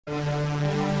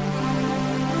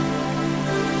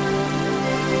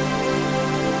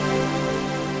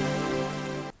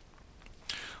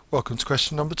Welcome to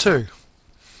question number 2.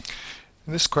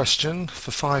 In this question,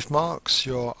 for 5 marks,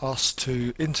 you're asked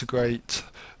to integrate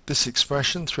this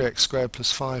expression, 3x squared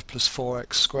plus 5 plus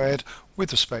 4x squared,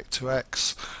 with respect to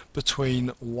x,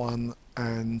 between 1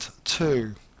 and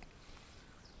 2.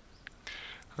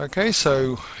 Okay,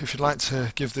 so if you'd like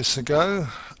to give this a go,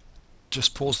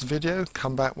 just pause the video,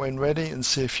 come back when ready and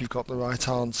see if you've got the right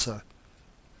answer.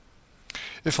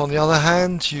 If on the other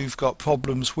hand you've got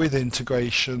problems with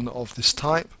integration of this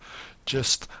type,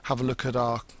 just have a look at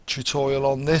our tutorial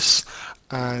on this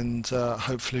and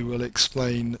hopefully we'll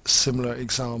explain similar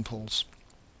examples.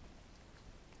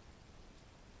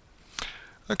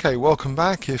 Okay, welcome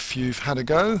back if you've had a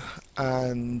go,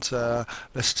 and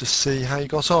let's just see how you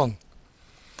got on.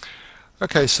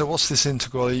 Okay, so what's this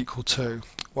integral equal to?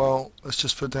 Well, let's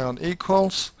just put down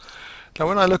equals. Now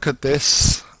when I look at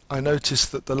this, I notice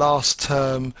that the last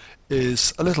term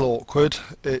is a little awkward.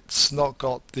 It's not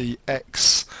got the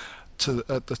x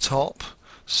at the top,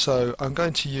 so I'm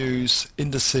going to use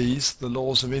indices, the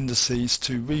laws of indices,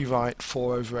 to rewrite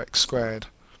 4 over x squared.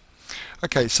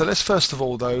 Okay, so let's first of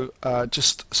all though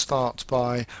just start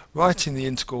by writing the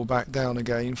integral back down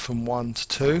again from 1 to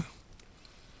 2,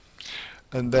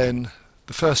 and then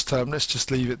the first term, let's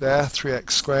just leave it there,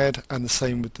 3x squared, and the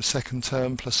same with the second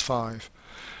term, plus 5.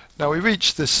 Now we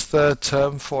reach this third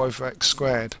term, 4 over x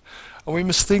squared, and we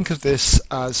must think of this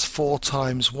as 4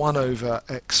 times 1 over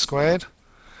x squared,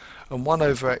 and 1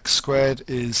 over x squared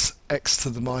is x to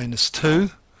the minus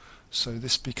 2, so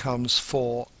this becomes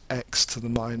 4x to the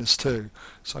minus 2.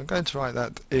 So I'm going to write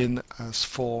that in as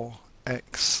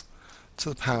 4x to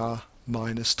the power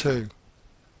minus 2.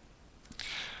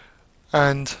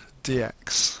 And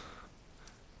dx.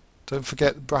 Don't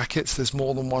forget brackets, there's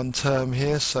more than one term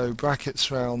here, so brackets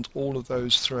around all of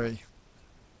those three.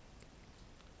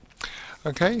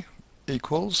 Okay,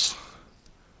 equals.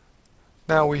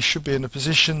 Now we should be in a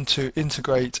position to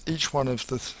integrate each one of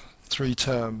the three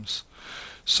terms.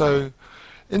 So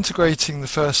integrating the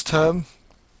first term,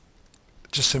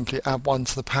 just simply add 1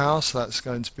 to the power, so that's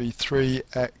going to be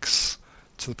 3x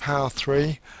to the power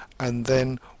 3, and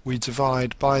then we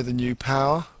divide by the new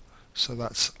power, so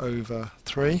that's over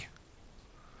 3.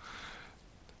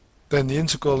 Then the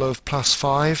integral of plus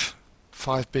 5,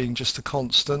 5 being just a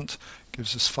constant,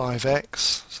 gives us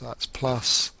 5x, so that's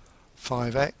plus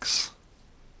 5x.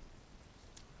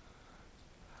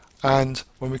 And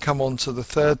when we come on to the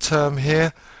third term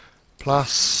here,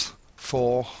 plus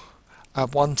 4,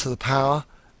 add 1 to the power,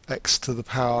 x to the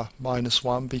power minus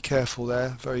 1, be careful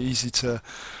there, very easy to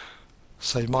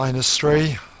say minus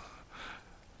 3,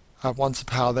 add 1 to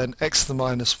the power, then x to the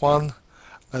minus 1,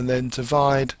 and then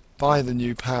divide by the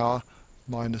new power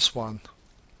minus 1.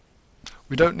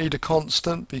 We don't need a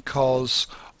constant because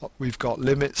we've got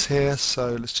limits here,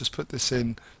 so let's just put this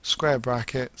in square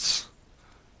brackets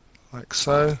like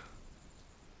so.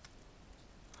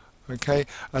 Okay,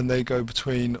 and they go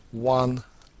between 1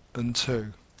 and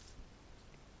 2.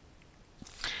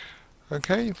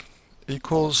 Okay,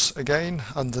 equals again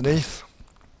underneath.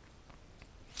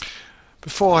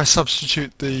 Before I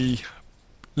substitute the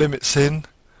limits in,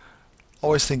 I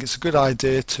always think it's a good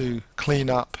idea to clean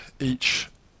up each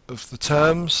of the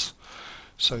terms.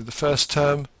 So the first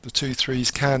term, the 2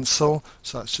 3's cancel,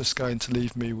 so that's just going to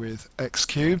leave me with x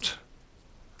cubed.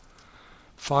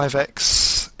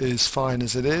 5x is fine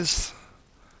as it is.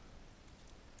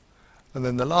 And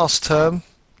then the last term,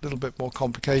 a little bit more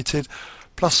complicated,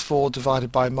 plus 4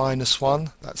 divided by minus 1,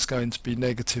 that's going to be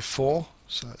negative 4,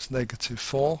 so that's negative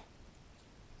 4.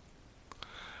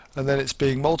 And then it's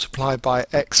being multiplied by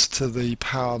x to the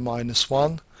power minus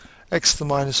 1. X to the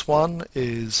minus 1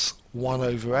 is 1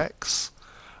 over x,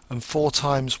 and 4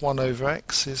 times 1 over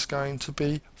x is going to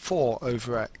be 4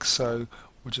 over x, so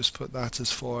we'll just put that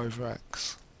as 4 over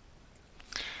x.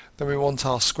 Then we want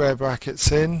our square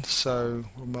brackets in, so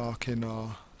we'll mark in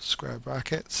our square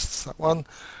brackets, it's that one,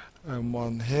 and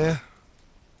one here.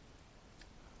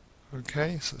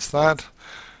 Okay, so it's that,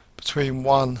 between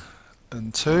 1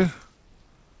 and 2.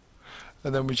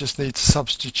 And then we just need to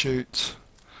substitute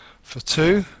for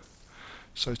 2.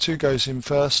 So 2 goes in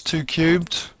first, 2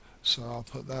 cubed, so I'll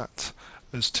put that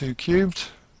as 2 cubed.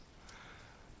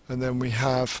 And then we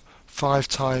have 5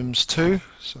 times 2,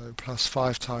 so plus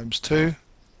 5 times 2.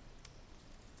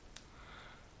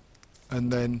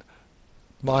 And then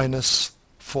minus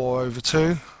 4 over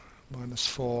 2, minus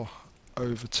 4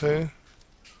 over 2.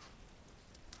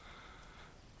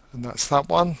 And that's that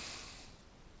one.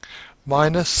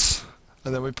 Minus,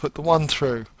 and then we put the 1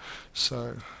 through.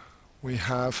 So we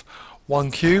have 1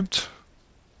 cubed,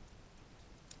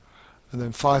 and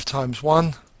then 5 times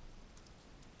 1,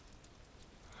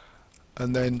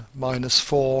 and then minus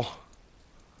 4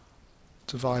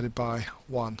 divided by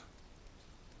 1.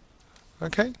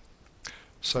 Okay,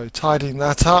 so tidying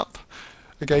that up.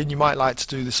 Again, you might like to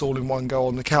do this all in one go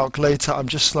on the calculator. I'm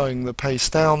just slowing the pace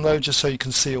down though, just so you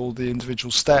can see all the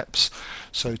individual steps.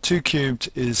 So 2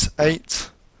 cubed is 8,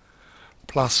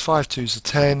 plus 5 twos are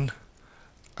 10,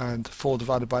 and 4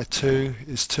 divided by 2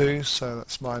 is 2, so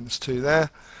that's minus 2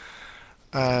 there.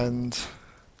 And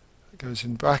it goes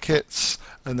in brackets,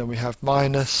 and then we have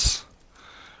minus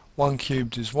 1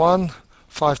 cubed is 1,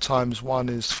 5 times 1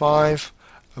 is 5,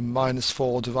 and minus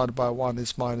 4 divided by 1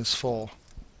 is minus 4.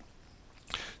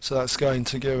 So that's going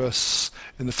to give us,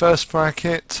 in the first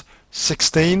bracket,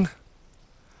 16,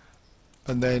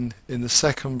 and then in the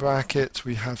second bracket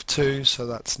we have 2, so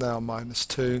that's now minus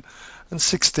 2, and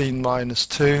 16 minus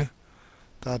 2,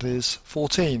 that is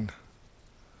 14.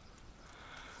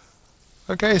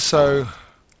 Okay, so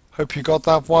hope you got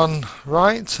that one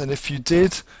right, and if you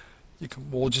did, you can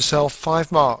award yourself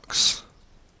 5 marks.